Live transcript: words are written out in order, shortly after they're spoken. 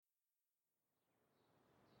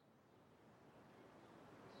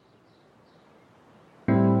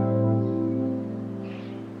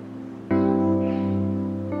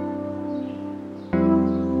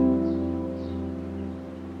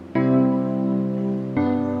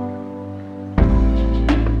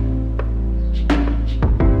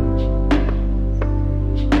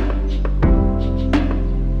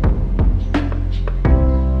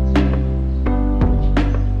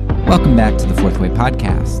back to the Fourth Way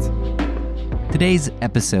Podcast. Today's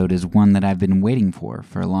episode is one that I've been waiting for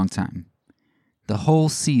a long time. The whole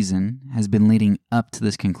season has been leading up to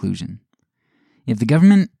this conclusion. If the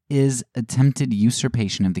government is attempted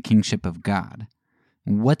usurpation of the kingship of God,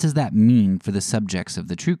 what does that mean for the subjects of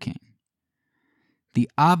the true king? The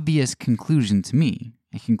obvious conclusion to me,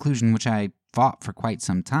 a conclusion which I fought for quite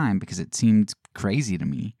some time because it seemed crazy to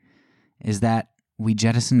me, is that we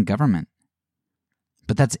jettison government.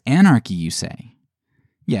 But that's anarchy, you say.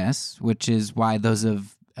 Yes, which is why those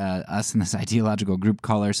of us in this ideological group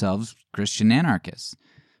call ourselves Christian anarchists,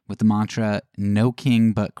 with the mantra, no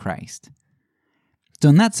king but Christ. So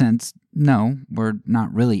in that sense, no, we're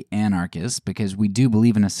not really anarchists because we do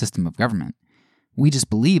believe in a system of government. We just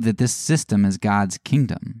believe that this system is God's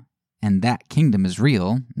kingdom, and that kingdom is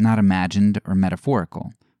real, not imagined or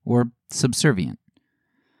metaphorical, or subservient.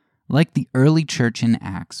 Like the early church in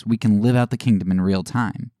Acts, we can live out the kingdom in real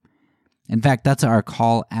time. In fact, that's our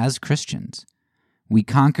call as Christians. We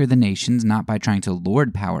conquer the nations not by trying to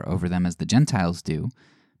lord power over them as the Gentiles do,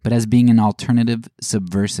 but as being an alternative,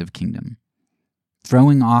 subversive kingdom.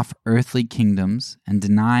 Throwing off earthly kingdoms and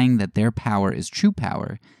denying that their power is true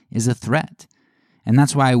power is a threat. And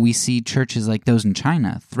that's why we see churches like those in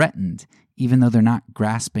China threatened, even though they're not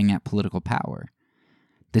grasping at political power.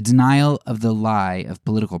 The denial of the lie of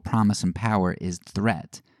political promise and power is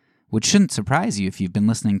threat, which shouldn't surprise you if you've been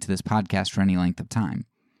listening to this podcast for any length of time.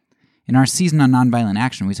 In our season on nonviolent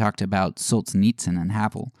action, we talked about Solzhenitsyn and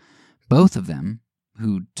Havel, both of them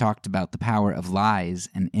who talked about the power of lies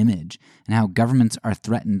and image and how governments are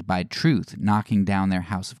threatened by truth knocking down their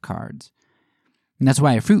house of cards. And that's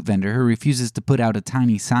why a fruit vendor who refuses to put out a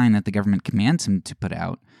tiny sign that the government commands him to put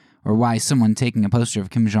out, or why someone taking a poster of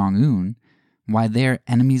Kim Jong-un, why they're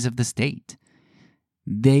enemies of the state.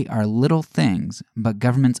 They are little things, but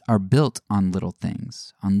governments are built on little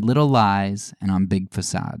things, on little lies and on big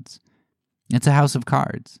facades. It's a house of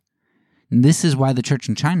cards. And this is why the church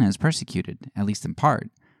in China is persecuted, at least in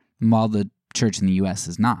part, while the church in the U.S.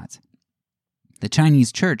 is not. The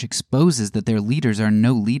Chinese church exposes that their leaders are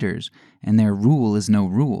no leaders, and their rule is no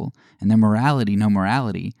rule, and their morality no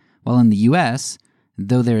morality, while in the U.S.,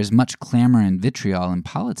 though there is much clamor and vitriol in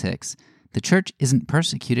politics, the church isn't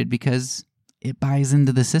persecuted because it buys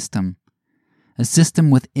into the system. A system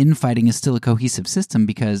with infighting is still a cohesive system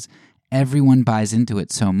because everyone buys into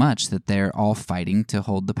it so much that they're all fighting to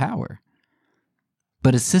hold the power.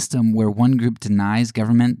 But a system where one group denies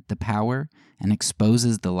government the power and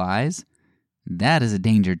exposes the lies, that is a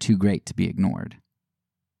danger too great to be ignored.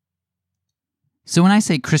 So when I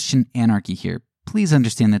say Christian anarchy here, please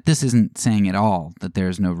understand that this isn't saying at all that there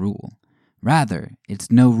is no rule. Rather, it's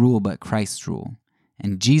no rule but Christ's rule,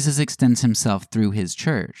 and Jesus extends himself through his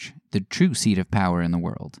church, the true seat of power in the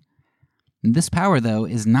world. This power, though,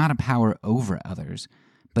 is not a power over others,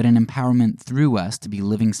 but an empowerment through us to be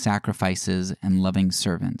living sacrifices and loving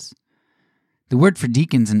servants. The word for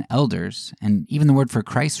deacons and elders, and even the word for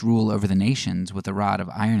Christ's rule over the nations with a rod of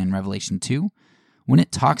iron in Revelation 2, when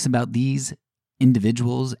it talks about these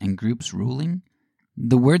individuals and groups ruling,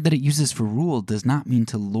 the word that it uses for rule does not mean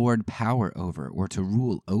to lord power over or to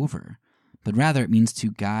rule over, but rather it means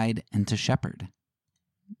to guide and to shepherd.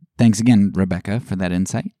 Thanks again, Rebecca, for that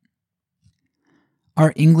insight.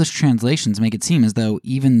 Our English translations make it seem as though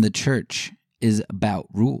even the church is about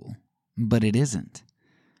rule, but it isn't.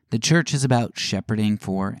 The church is about shepherding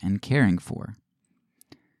for and caring for.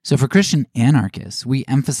 So for Christian anarchists, we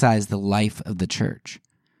emphasize the life of the church.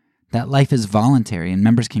 That life is voluntary and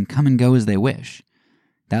members can come and go as they wish.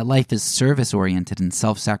 That life is service-oriented and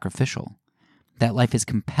self-sacrificial. That life is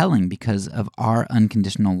compelling because of our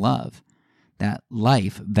unconditional love. That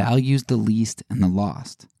life values the least and the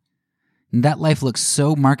lost. And that life looks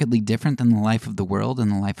so markedly different than the life of the world and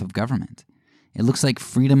the life of government. It looks like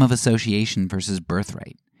freedom of association versus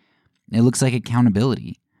birthright. It looks like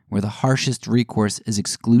accountability, where the harshest recourse is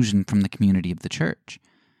exclusion from the community of the church.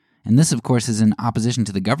 And this, of course, is in opposition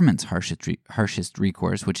to the government's harshest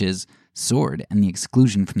recourse, which is sword and the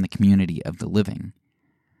exclusion from the community of the living.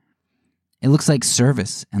 It looks like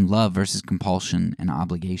service and love versus compulsion and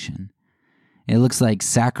obligation. It looks like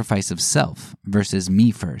sacrifice of self versus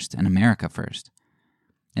me first and America first.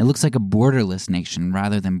 It looks like a borderless nation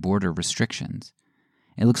rather than border restrictions.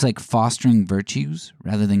 It looks like fostering virtues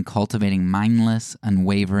rather than cultivating mindless,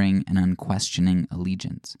 unwavering, and unquestioning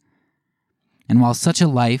allegiance. And while such a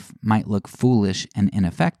life might look foolish and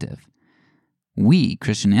ineffective, we,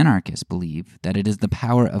 Christian anarchists, believe that it is the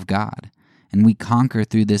power of God, and we conquer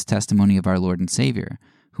through this testimony of our Lord and Savior,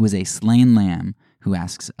 who is a slain lamb who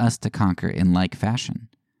asks us to conquer in like fashion.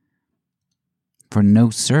 For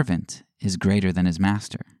no servant is greater than his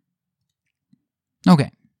master.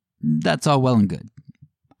 Okay, that's all well and good.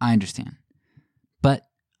 I understand. But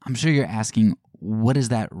I'm sure you're asking, what does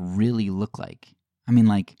that really look like? I mean,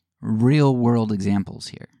 like real world examples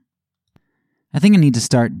here. I think I need to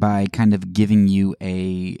start by kind of giving you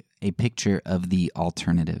a picture of the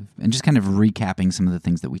alternative and just kind of recapping some of the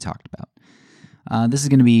things that we talked about. This is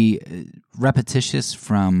going to be repetitious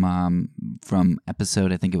from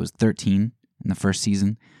episode, I think it was 13 in the first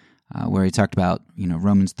season, where he talked about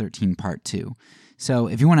Romans 13 part 2. So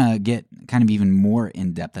if you want to get kind of even more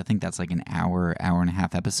in depth, I think that's like an hour and a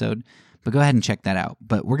half episode. But go ahead and check that out.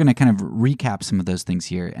 But we're going to kind of recap some of those things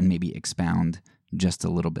here and maybe expound just a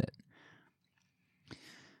little bit.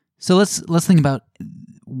 So let's think about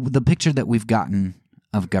the picture that we've gotten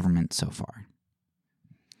of government so far.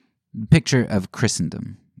 The picture of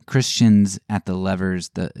Christendom, Christians at the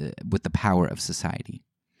levers with the power of society.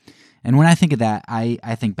 And when I think of that, I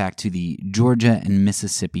think back to the Georgia and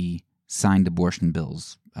Mississippi signed abortion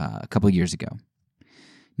bills a couple of years ago.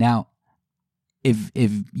 Now, if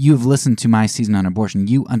you have listened to my season on abortion,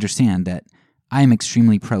 you understand that I am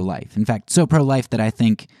extremely pro-life. In fact, so pro-life that I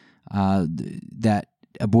think that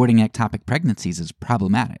aborting ectopic pregnancies is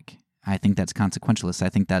problematic. I think that's consequentialist. I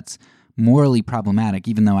think that's morally problematic,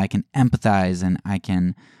 even though I can empathize and I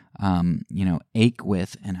can, ache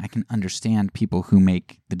with and I can understand people who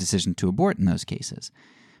make the decision to abort in those cases.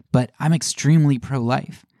 But I'm extremely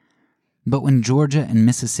pro-life. But when Georgia and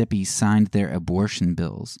Mississippi signed their abortion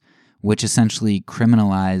bills, which essentially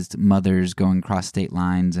criminalized mothers going across state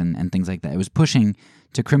lines and things like that, it was pushing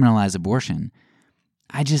to criminalize abortion,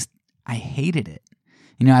 I hated it.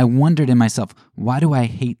 I wondered in myself, why do I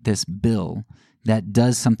hate this bill that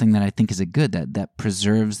does something that I think is a good, that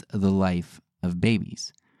preserves the life of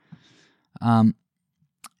babies?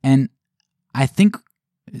 And I think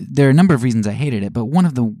there are a number of reasons I hated it, but one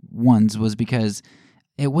of the ones was because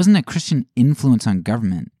it wasn't a Christian influence on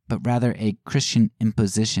government, but rather a Christian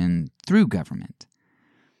imposition through government.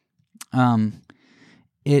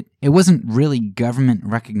 It wasn't really government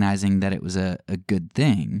recognizing that it was a good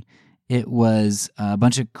thing. It was a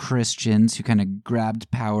bunch of Christians who kind of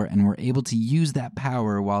grabbed power and were able to use that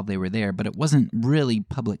power while they were there, but it wasn't really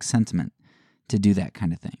public sentiment to do that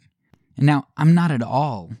kind of thing. And now, I'm not at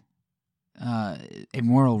all a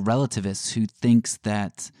moral relativist who thinks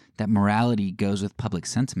that morality goes with public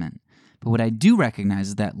sentiment. But what I do recognize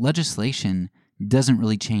is that legislation doesn't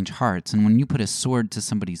really change hearts, and when you put a sword to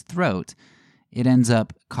somebody's throat, it ends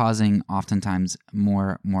up causing oftentimes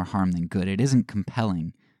more harm than good. It isn't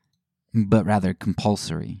compelling, but rather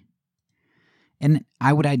compulsory. And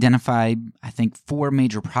I would identify, I think, 4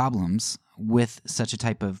 major problems with such a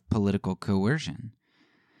type of political coercion.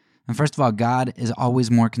 And first of all, God is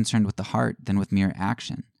always more concerned with the heart than with mere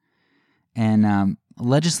action. And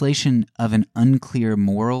legislation of an unclear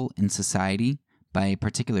moral in society by a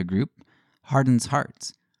particular group hardens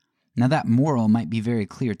hearts. Now, that moral might be very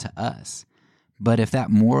clear to us, but if that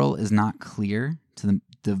moral is not clear to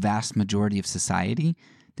the vast majority of society,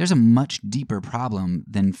 there's a much deeper problem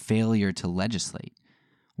than failure to legislate.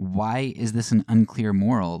 Why is this an unclear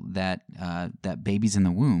moral that babies in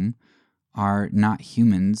the womb are not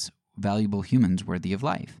humans, valuable humans worthy of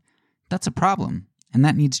life? That's a problem, and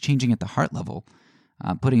that needs changing at the heart level.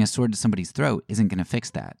 Putting a sword to somebody's throat isn't going to fix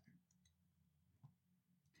that.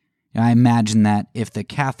 I imagine that if the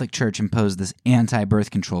Catholic Church imposed this anti-birth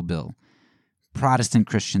control bill, Protestant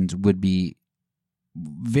Christians would be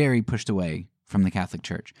very pushed away from the Catholic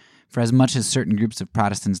Church. For as much as certain groups of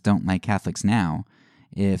Protestants don't like Catholics now,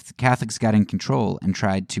 if Catholics got in control and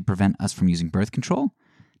tried to prevent us from using birth control,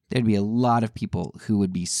 there'd be a lot of people who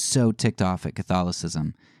would be so ticked off at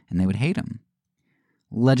Catholicism, and they would hate them.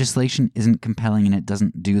 Legislation isn't compelling, and it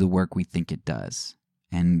doesn't do the work we think it does.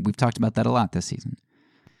 And we've talked about that a lot this season.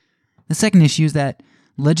 The second issue is that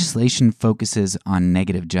legislation focuses on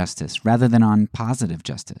negative justice rather than on positive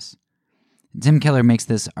justice. Tim Keller makes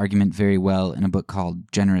this argument very well in a book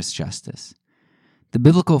called Generous Justice. The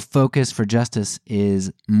biblical focus for justice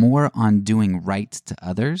is more on doing right to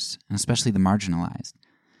others, and especially the marginalized.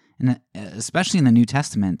 And especially in the New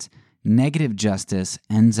Testament, negative justice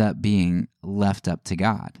ends up being left up to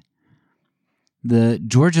God. The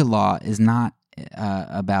Georgia law is not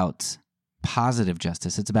about positive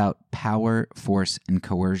justice. It's about power, force, and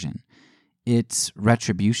coercion. It's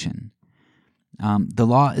retribution. The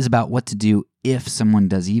law is about what to do if someone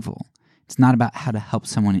does evil. It's not about how to help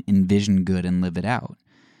someone envision good and live it out.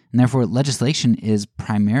 And therefore, legislation is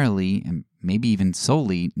primarily, and maybe even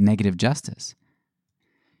solely, negative justice.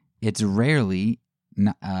 It's rarely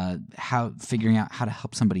figuring out how to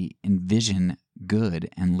help somebody envision good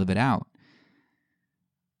and live it out.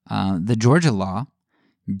 The Georgia law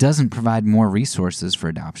doesn't provide more resources for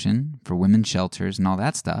adoption, for women's shelters, and all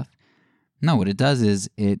that stuff. No, what it does is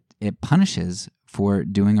it punishes for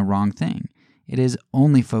doing a wrong thing. It is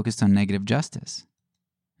only focused on negative justice.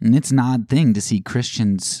 And it's an odd thing to see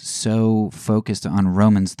Christians so focused on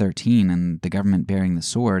Romans 13 and the government bearing the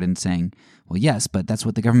sword and saying, well, yes, but that's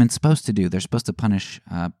what the government's supposed to do. They're supposed to punish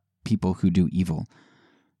people who do evil.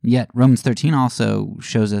 Yet Romans 13 also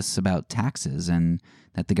shows us about taxes and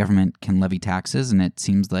that the government can levy taxes, and it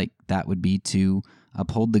seems like that would be to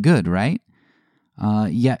uphold the good, right?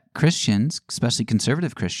 Yet Christians, especially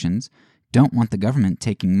conservative Christians, don't want the government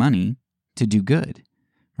taking money to do good,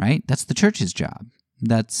 right? That's the church's job.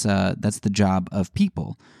 That's the job of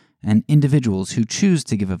people and individuals who choose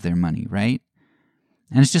to give of their money, right?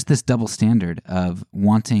 And it's just this double standard of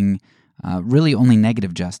wanting really only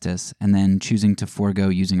negative justice and then choosing to forego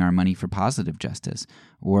using our money for positive justice,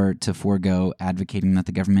 or to forego advocating that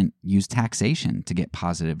the government use taxation to get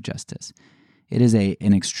positive justice. It is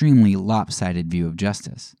an extremely lopsided view of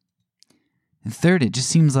justice. And third, it just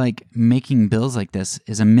seems like making bills like this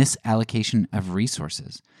is a misallocation of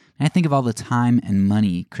resources. And I think of all the time and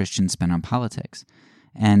money Christians spend on politics,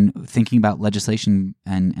 and thinking about legislation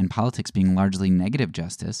and politics being largely negative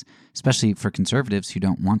justice, especially for conservatives who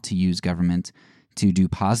don't want to use government to do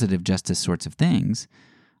positive justice sorts of things.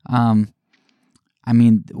 What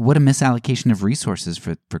a misallocation of resources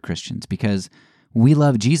for Christians, because we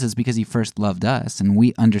love Jesus because he first loved us, and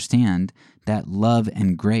we understand that love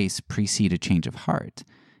and grace precede a change of heart.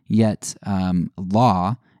 Yet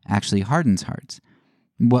law actually hardens hearts.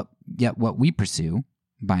 What we pursue,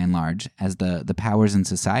 by and large, as the powers in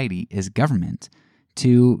society is government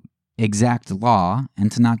to exact law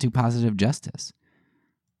and to not do positive justice.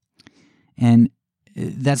 And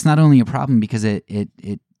that's not only a problem because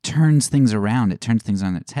it turns things around, it turns things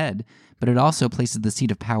on its head, but it also places the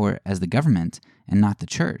seat of power as the government and not the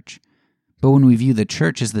church. But when we view the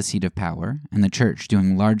church as the seat of power, and the church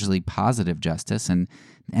doing largely positive justice, and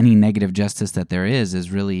any negative justice that there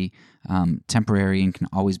is really temporary and can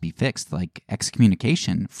always be fixed, like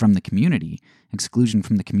excommunication from the community, exclusion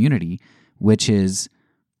from the community, which is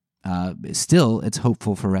still, it's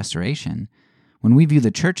hopeful for restoration. When we view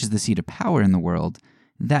the church as the seat of power in the world,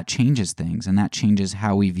 that changes things, and that changes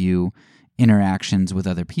how we view interactions with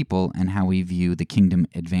other people and how we view the kingdom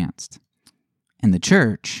advanced. And the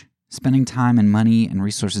church, spending time and money and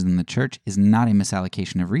resources in the church is not a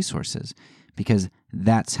misallocation of resources, because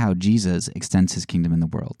that's how Jesus extends his kingdom in the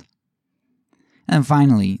world. And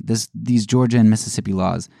finally, these Georgia and Mississippi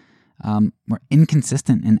laws were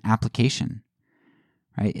inconsistent in application.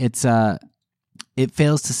 Right? It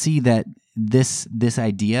fails to see that this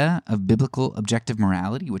idea of biblical objective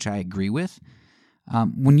morality, which I agree with,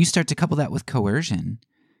 when you start to couple that with coercion,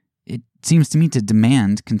 it seems to me to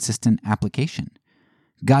demand consistent application.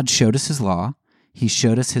 God showed us his law. He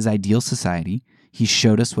showed us his ideal society. He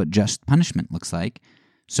showed us what just punishment looks like.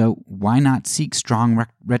 So why not seek strong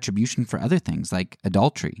retribution for other things like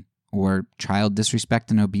adultery or child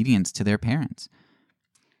disrespect and obedience to their parents?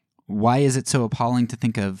 Why is it so appalling to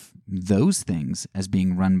think of those things as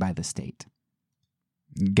being run by the state?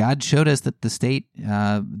 God showed us that the state,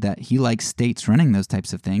 that he likes states running those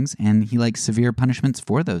types of things, and he likes severe punishments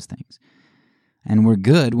for those things. And we're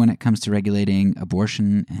good when it comes to regulating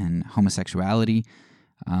abortion and homosexuality,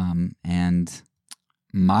 and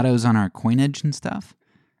mottos on our coinage and stuff.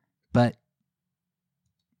 But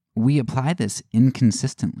we apply this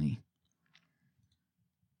inconsistently.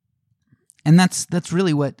 And that's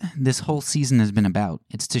really what this whole season has been about.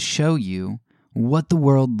 It's to show you what the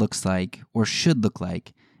world looks like, or should look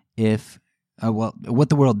like, if what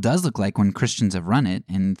the world does look like when Christians have run it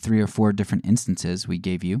in 3 or 4 different instances we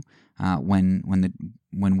gave you when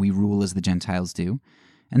we rule as the Gentiles do,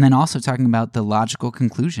 and then also talking about the logical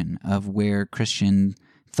conclusion of where Christian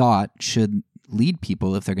thought should lead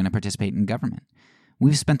people if they're going to participate in government.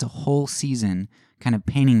 We've spent a whole season kind of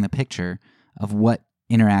painting the picture of what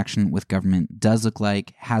interaction with government does look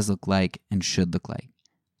like, has looked like, and should look like.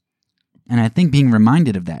 And I think being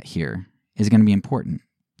reminded of that here is going to be important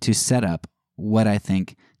to set up what I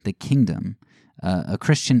think the kingdom, a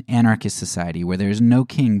Christian anarchist society where there is no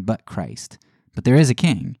king but Christ, but there is a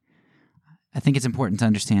king. I think it's important to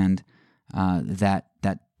understand that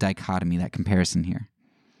dichotomy, that comparison here.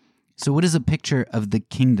 So what is a picture of the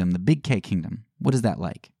kingdom, the big K kingdom? What is that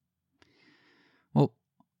like? Well,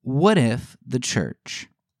 what if the church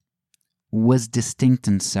was distinct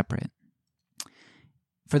and separate?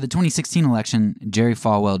 For the 2016 election, Jerry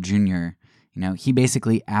Falwell Jr., he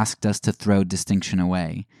basically asked us to throw distinction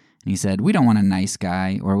away. And he said, we don't want a nice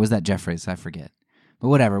guy, or was that Jeffries? I forget. But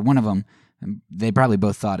whatever, one of them They probably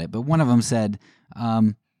both thought it, but one of them said,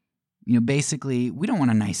 basically, we don't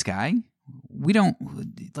want a nice guy. We don't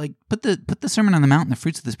put the Sermon on the Mount and the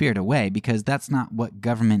fruits of the Spirit away, because that's not what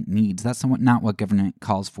government needs. That's not what government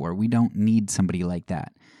calls for. We don't need somebody like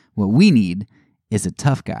that. What we need is a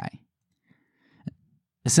tough guy.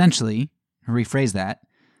 Essentially, rephrase that,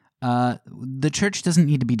 the church doesn't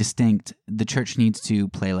need to be distinct. The church needs to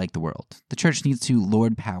play like the world. The church needs to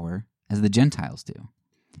lord power as the Gentiles do.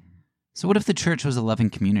 So what if the church was a loving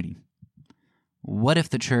community? What if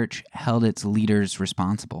the church held its leaders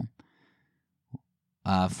responsible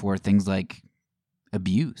for things like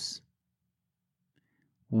abuse?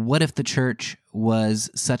 What if the church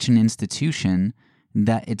was such an institution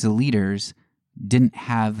that its leaders didn't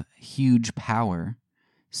have huge power,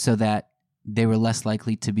 so that they were less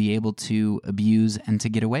likely to be able to abuse and to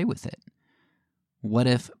get away with it? What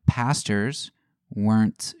if pastors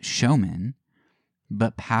weren't showmen,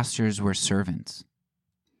 but pastors were servants?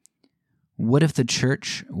 What if the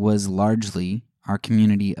church was largely our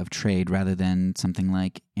community of trade rather than something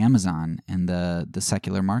like Amazon and the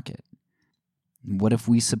secular market? What if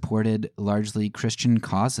we supported largely Christian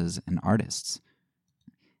causes and artists,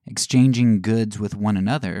 exchanging goods with one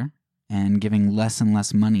another and giving less and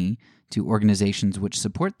less money to organizations which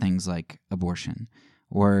support things like abortion,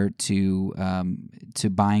 or to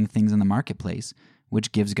buying things in the marketplace,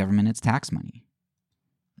 which gives government its tax money?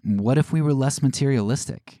 What if we were less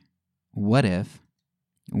materialistic? What if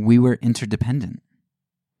we were interdependent?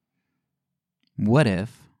 What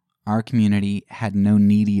if our community had no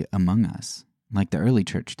needy among us, like the early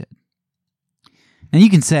church did? Now you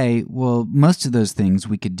can say, well, most of those things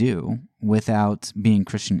we could do without being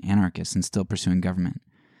Christian anarchists and still pursuing government.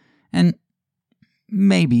 And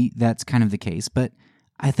maybe that's kind of the case, but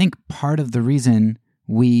I think part of the reason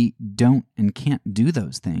we don't and can't do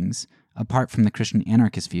those things, apart from the Christian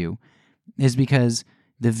anarchist view, is because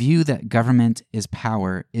the view that government is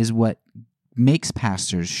power is what makes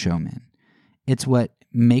pastors showmen. It's what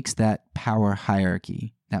makes that power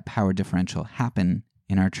hierarchy, that power differential happen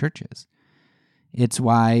in our churches. It's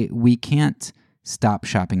why we can't stop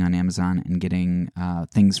shopping on Amazon and getting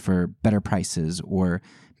things for better prices or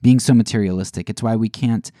being so materialistic. It's why we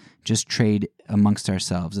can't just trade amongst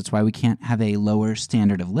ourselves. It's why we can't have a lower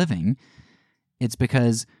standard of living. It's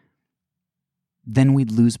because then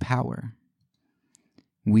we'd lose power.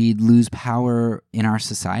 We'd lose power in our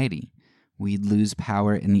society. We'd lose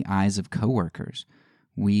power in the eyes of coworkers.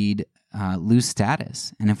 We'd lose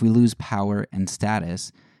status. And if we lose power and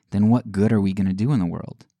status, then what good are we going to do in the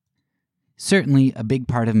world? Certainly, a big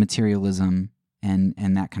part of materialism and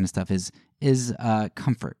that kind of stuff is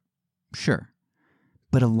comfort, sure.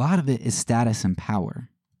 But a lot of it is status and power.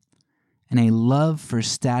 And a love for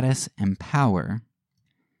status and power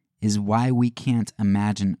is why we can't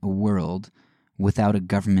imagine a world without a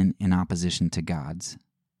government in opposition to God's.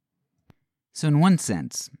 So in one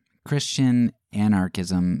sense, Christian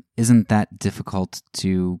anarchism isn't that difficult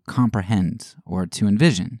to comprehend or to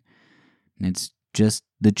envision. It's just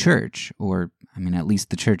the church, or at least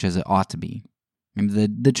the church as it ought to be.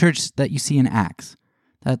 The church that you see in Acts,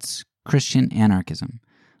 that's Christian anarchism,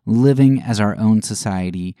 living as our own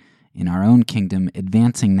society in our own kingdom,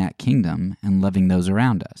 advancing that kingdom and loving those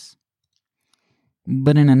around us.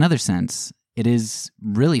 But in another sense, it is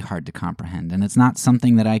really hard to comprehend, and it's not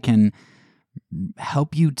something that I can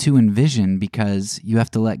help you to envision because you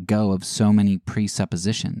have to let go of so many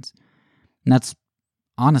presuppositions. And that's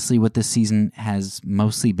honestly what this season has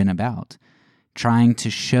mostly been about, trying to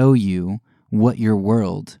show you what your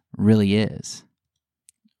world really is,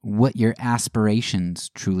 what your aspirations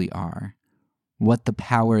truly are, what the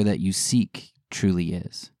power that you seek truly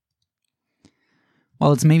is.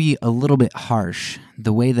 While it's maybe a little bit harsh,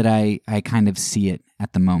 the way that I kind of see it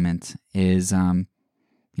at the moment is,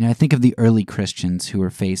 I think of the early Christians who were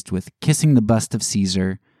faced with kissing the bust of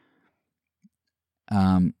Caesar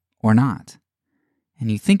or not. And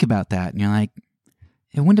you think about that and you're like,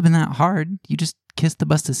 it wouldn't have been that hard. You just kiss the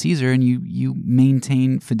bust of Caesar and you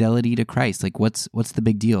maintain fidelity to Christ. Like, what's the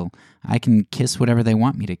big deal? I can kiss whatever they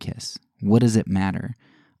want me to kiss. What does it matter?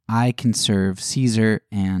 I can serve Caesar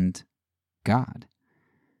and God.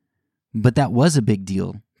 But that was a big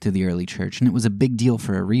deal to the early church, and it was a big deal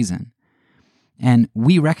for a reason. And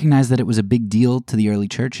we recognize that it was a big deal to the early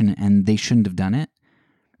church, and they shouldn't have done it.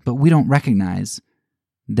 But we don't recognize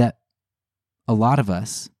that a lot of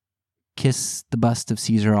us kiss the bust of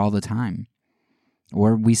Caesar all the time.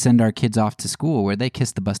 Or we send our kids off to school where they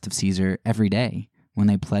kiss the bust of Caesar every day when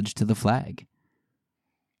they pledge to the flag.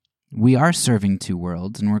 We are serving two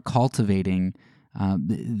worlds, and we're cultivating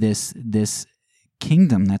this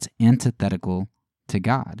kingdom that's antithetical to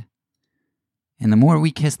God. And the more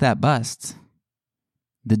we kiss that bust,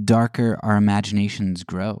 the darker our imaginations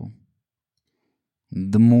grow.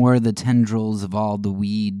 The more the tendrils of all the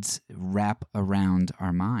weeds wrap around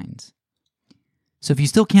our minds. So if you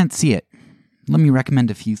still can't see it, let me recommend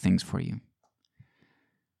a few things for you.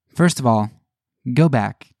 First of all, go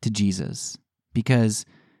back to Jesus, because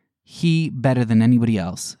he, better than anybody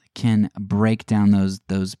else, can break down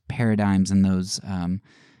those paradigms and those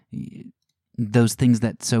things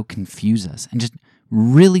that so confuse us, and just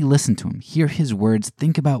really listen to him. Hear his words.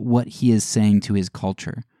 Think about what he is saying to his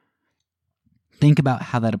culture. Think about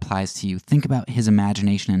how that applies to you. Think about his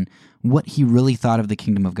imagination and what he really thought of the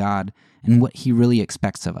kingdom of God and what he really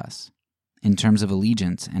expects of us in terms of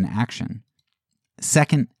allegiance and action.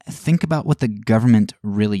 Second, think about what the government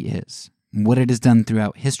really is, what it has done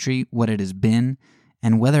throughout history, what it has been,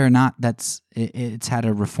 and whether or not it's had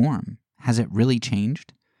a reform. Has it really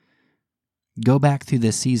changed? Go back through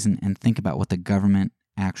this season and think about what the government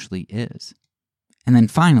actually is. And then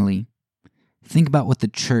finally, think about what the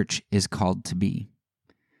church is called to be.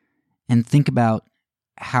 And think about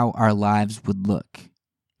how our lives would look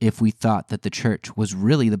if we thought that the church was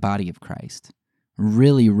really the body of Christ,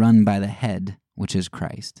 really run by the head, which is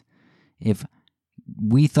Christ. If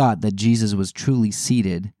we thought that Jesus was truly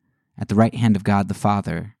seated at the right hand of God the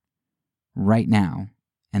Father right now,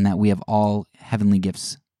 and that we have all heavenly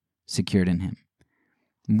gifts secured in him.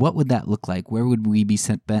 What would that look like? Where would we be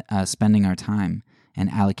spending our time and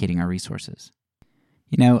allocating our resources?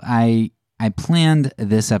 I planned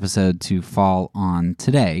this episode to fall on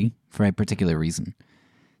today for a particular reason.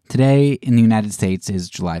 Today in the United States is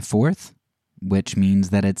July 4th, which means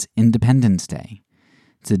that it's Independence Day.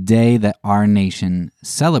 It's a day that our nation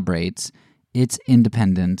celebrates its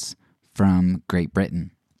independence from Great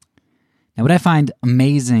Britain. Now, what I find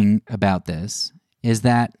amazing about this is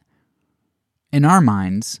that in our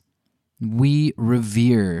minds, we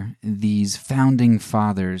revere these founding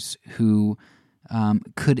fathers who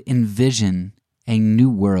could envision a new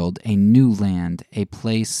world, a new land, a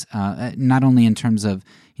place, not only in terms of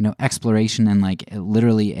exploration and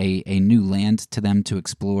literally a new land to them to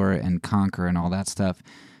explore and conquer and all that stuff,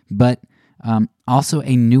 but also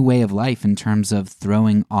a new way of life in terms of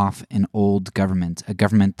throwing off an old government, a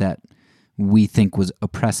government that we think was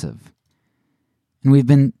oppressive. And we've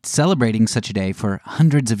been celebrating such a day for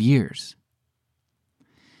hundreds of years.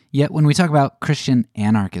 Yet when we talk about Christian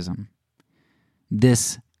anarchism,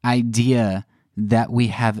 this idea that we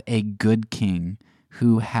have a good king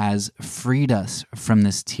who has freed us from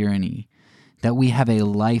this tyranny, that we have a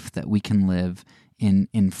life that we can live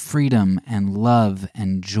in freedom and love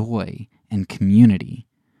and joy and community,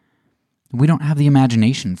 we don't have the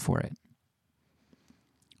imagination for it.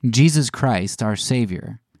 Jesus Christ, our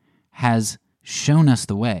Savior, has shown us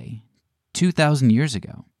the way 2,000 years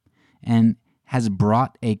ago and has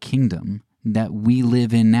brought a kingdom that we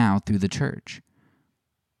live in now through the church.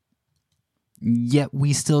 Yet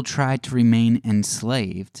we still try to remain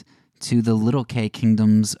enslaved to the little k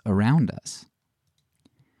kingdoms around us.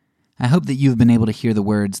 I hope that you've been able to hear the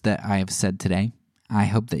words that I have said today. I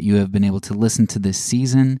hope that you have been able to listen to this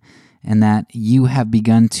season and that you have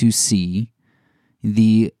begun to see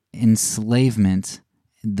the enslavement,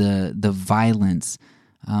 the violence,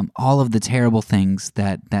 all of the terrible things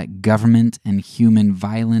that government and human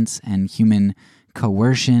violence and human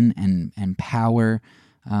coercion and power,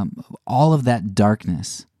 all of that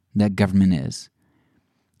darkness that government is.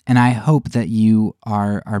 And I hope that you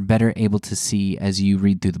are better able to see as you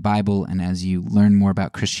read through the Bible and as you learn more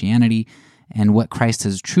about Christianity and what Christ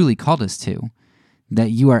has truly called us to,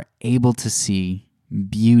 that you are able to see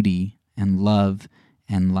beauty and love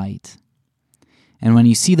and light. And when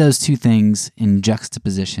you see those two things in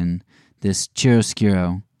juxtaposition, this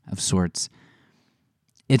chiaroscuro of sorts,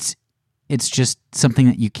 it's just something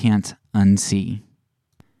that you can't unsee.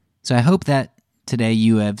 So I hope that today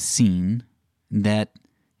you have seen that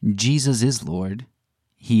Jesus is Lord,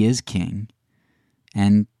 he is King,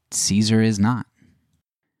 and Caesar is not.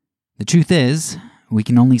 The truth is, we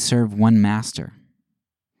can only serve one master.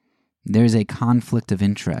 There's a conflict of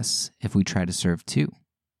interests if we try to serve two.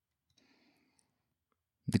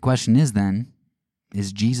 The question is then,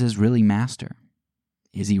 is Jesus really master?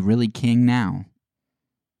 Is he really king now?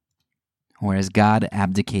 Or has God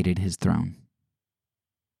abdicated his throne?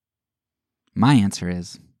 My answer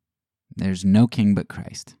is, there's no king but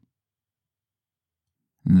Christ.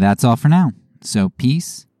 That's all for now. So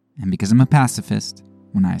peace, and because I'm a pacifist,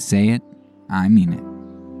 when I say it, I mean it.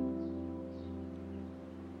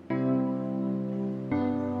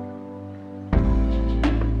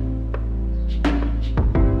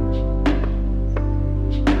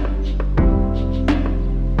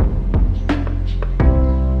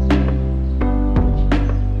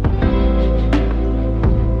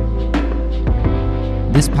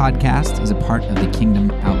 podcast is a part of the Kingdom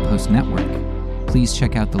Outpost Network. Please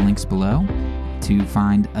check out the links below to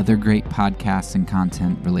find other great podcasts and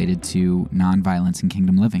content related to nonviolence and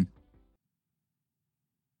kingdom living.